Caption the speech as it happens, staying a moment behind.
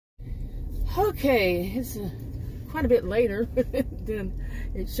Okay, it's quite a bit later than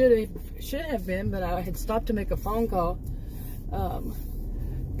it should have been, but I had stopped to make a phone call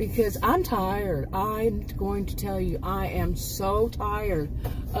because I'm tired. I'm going to tell you, I am so tired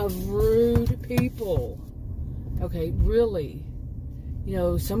of rude people. Okay, really. You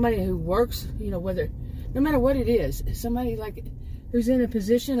know, somebody who works, you know, no matter what it is, somebody like who's in a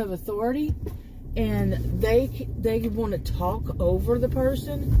position of authority and they want to talk over the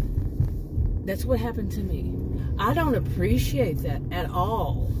person. That's what happened to me. I don't appreciate that at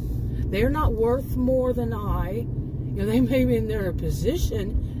all. They're not worth more than I. You know, they may be in their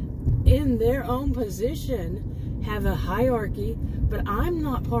position, in their own position, have a hierarchy, but I'm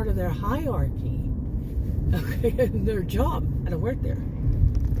not part of their hierarchy. Okay, their job. I don't work there.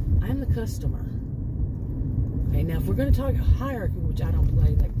 I'm the customer. Okay, now if we're going to talk hierarchy, which I don't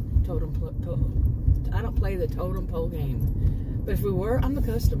play like totem pole, I don't play the totem pole game. But if we were, I'm the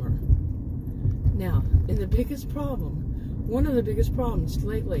customer. Now, and the biggest problem, one of the biggest problems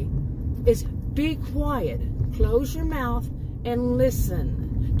lately, is be quiet. Close your mouth and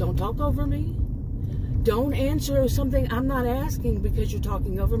listen. Don't talk over me. Don't answer something I'm not asking because you're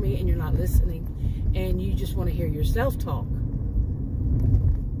talking over me and you're not listening and you just want to hear yourself talk.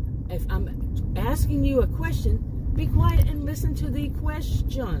 If I'm asking you a question, be quiet and listen to the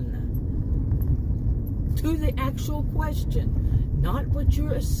question. To the actual question. Not what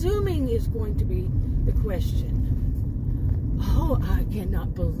you're assuming is going to be the question. Oh, I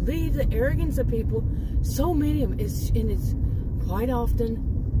cannot believe the arrogance of people. So many of them, and it's quite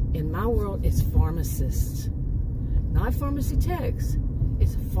often, in my world, it's pharmacists. Not pharmacy techs.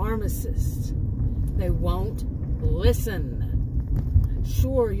 It's pharmacists. They won't listen.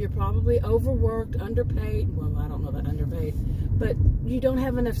 Sure, you're probably overworked, underpaid. Well, I don't know about underpaid. But you don't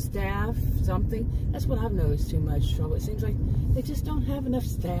have enough staff, something. That's what I've noticed too much trouble. It seems like they just don't have enough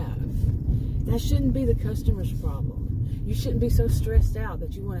staff. That shouldn't be the customer's problem. You shouldn't be so stressed out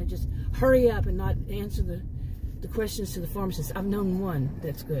that you want to just hurry up and not answer the questions to the pharmacist. I've known one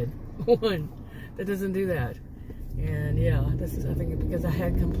that's good. One that doesn't do that. And yeah, this is, I think, because I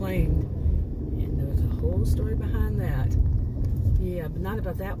had complained. And there was a whole story behind that. Yeah, but not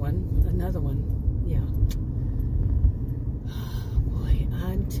about that one. Another one. Yeah. Oh, boy,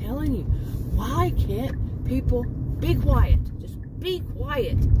 I'm telling you. Why can't people be quiet? Just be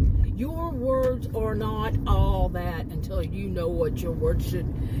quiet. Your words are not all that until you know what your words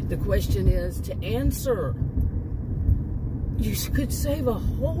should, the question is to answer. You could save a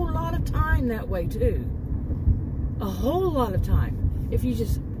whole lot of time that way too. A whole lot of time. If you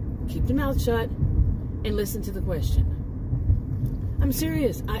just keep your mouth shut and listen to the question. I'm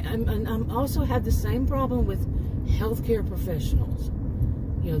serious. I'm also have the same problem with healthcare professionals.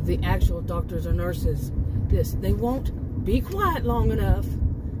 You know, the actual doctors or nurses. They won't be quiet long enough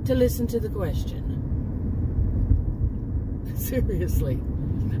to listen to the question. Seriously.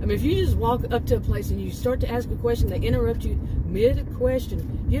 I mean, if you just walk up to a place and you start to ask a question, they interrupt you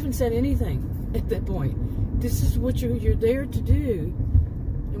mid-question. You haven't said anything at that point. This is what you're there to do,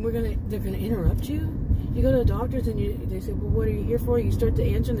 and they're gonna interrupt you. You go to the doctors and they say, well, what are you here for? You start to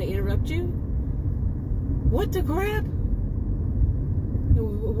answer and they interrupt you? What the crap?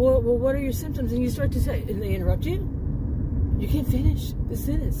 Well, what are your symptoms? And you start to say, and they interrupt you? You can't finish the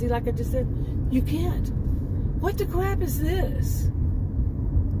sentence. See, like I just said, you can't. What the crap is this?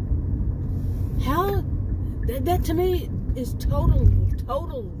 How, that to me is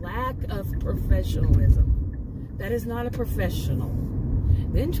total lack of professionalism. That is not a professional.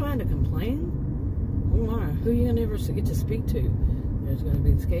 Then trying to complain? Oh my, who are you going to ever get to speak to? There's going to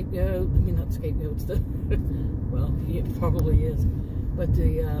be the scapegoat. I mean, not scapegoats. Well, it probably is. But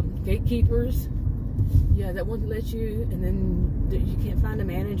the gatekeepers, yeah, that won't let you, and then you can't find a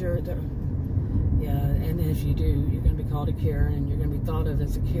manager. Yeah, and then if you do, you're going to be called a Karen, and you're going to be thought of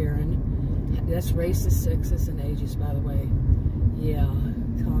as a Karen. That's racist, sexist, and ageist, by the way. Yeah,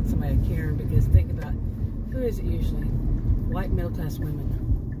 calling somebody a Karen, because think about, who is it usually? White middle-class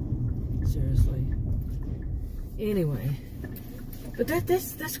women. Seriously. Anyway, but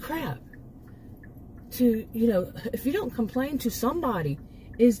that's crap. To, you know, if you don't complain to somebody,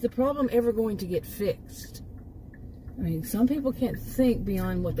 is the problem ever going to get fixed? I mean, some people can't think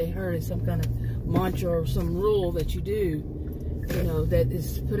beyond what they heard in some kind of mantra or some rule that you do, you know, that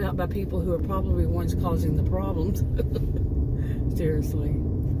is put out by people who are probably ones causing the problems. Seriously.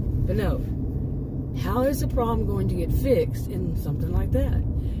 But no. How is the problem going to get fixed in something like that?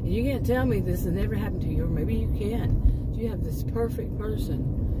 And you can't tell me this has never happened to you, or maybe you can. You have this perfect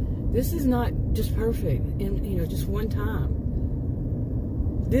person. This is not just perfect in, you know, just one time.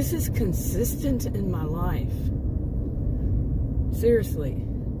 This is consistent in my life. Seriously.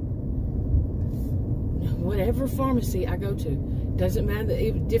 whatever pharmacy I go to. Doesn't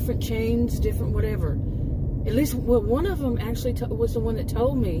matter, different chains, different whatever. At least, well, one of them actually was the one that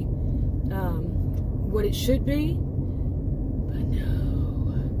told me what it should be. But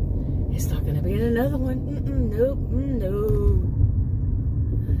no, it's not going to be in another one. Nope, no.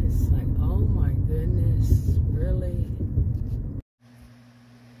 It's like, oh my goodness, really?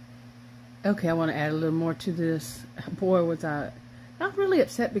 Okay, I want to add a little more to this. Boy, was I not really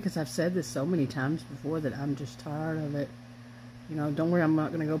upset, because I've said this so many times before that I'm just tired of it. You know, don't worry, I'm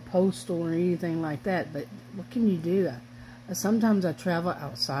not going to go postal or anything like that, but what can you do? Sometimes I travel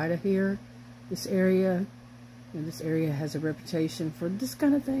outside of here, this area. You know, this area has a reputation for this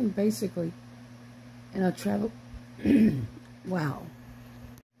kind of thing, basically. And I travel, wow.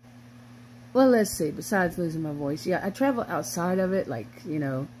 Well, let's see, besides losing my voice, yeah, I travel outside of it, like, you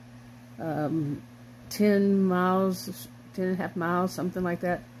know, 10 miles, 10.5 miles, something like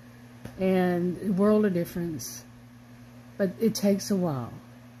that. And a world of difference. But it takes a while.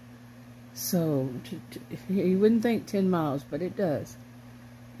 So, you wouldn't think 10 miles, but it does.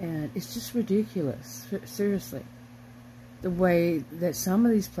 And it's just ridiculous, seriously. The way that some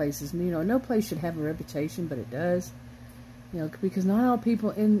of these places, you know, no place should have a reputation, but it does. You know, because not all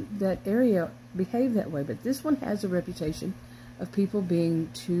people in that area behave that way. But this one has a reputation of people being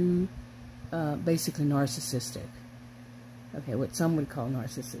too, basically narcissistic. Okay, what some would call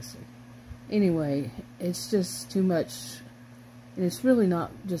narcissistic. Anyway, it's just too much. And it's really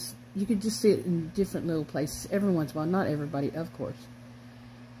not just, you could just see it in different little places every once in a while. Not everybody, of course.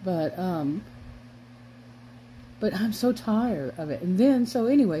 But I'm so tired of it. And then, so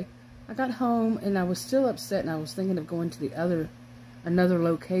anyway, I got home and I was still upset, and I was thinking of going to another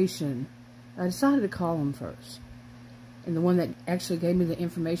location. I decided to call them first. And the one that actually gave me the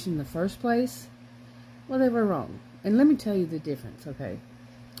information in the first place, well, they were wrong. And let me tell you the difference, okay?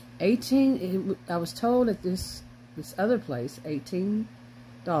 I was told at this other place, $18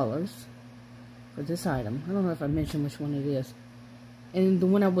 for this item. I don't know if I mentioned which one it is. And the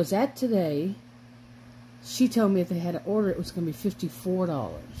one I was at today, she told me if they had an order, it was going to be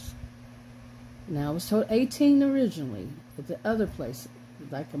 $54. Now, I was told $18 originally at the other place,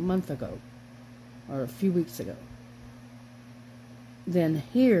 like a month ago, or a few weeks ago. Then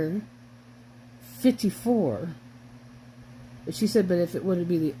here, $54. But she said, but if it would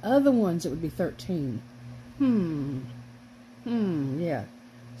be the other ones, it would be $13. Yeah.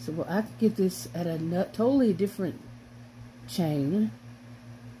 So, well, I could get this at a totally different chain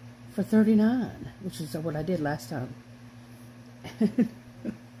for $39, which is what I did last time. And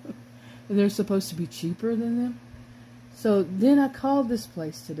they're supposed to be cheaper than them. So then I called this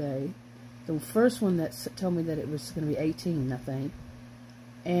place today, the first one that told me that it was going to be $18, I think.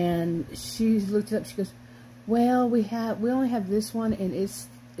 And she looked it up. She goes, well, we only have this one, and it's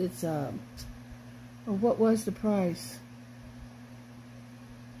what was the price?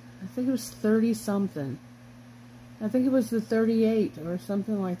 I think it was 30 something. I think it was the 38 or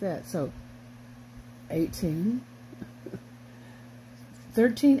something like that. So 18,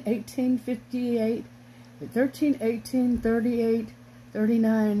 13, 18, 58, 13, 18, 38,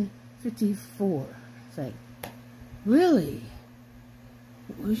 39, 54. I think. Really?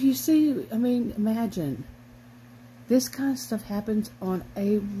 Well, you see, I mean, imagine. This kind of stuff happens on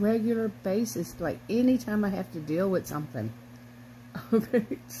a regular basis. Like, anytime I have to deal with something. Okay,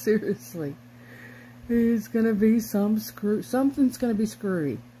 seriously. It's going to be something's going to be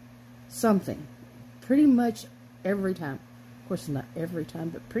screwy. Something. Pretty much every time. Of course, not every time,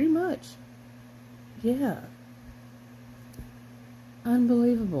 but pretty much. Yeah.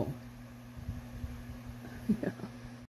 Unbelievable. Yeah.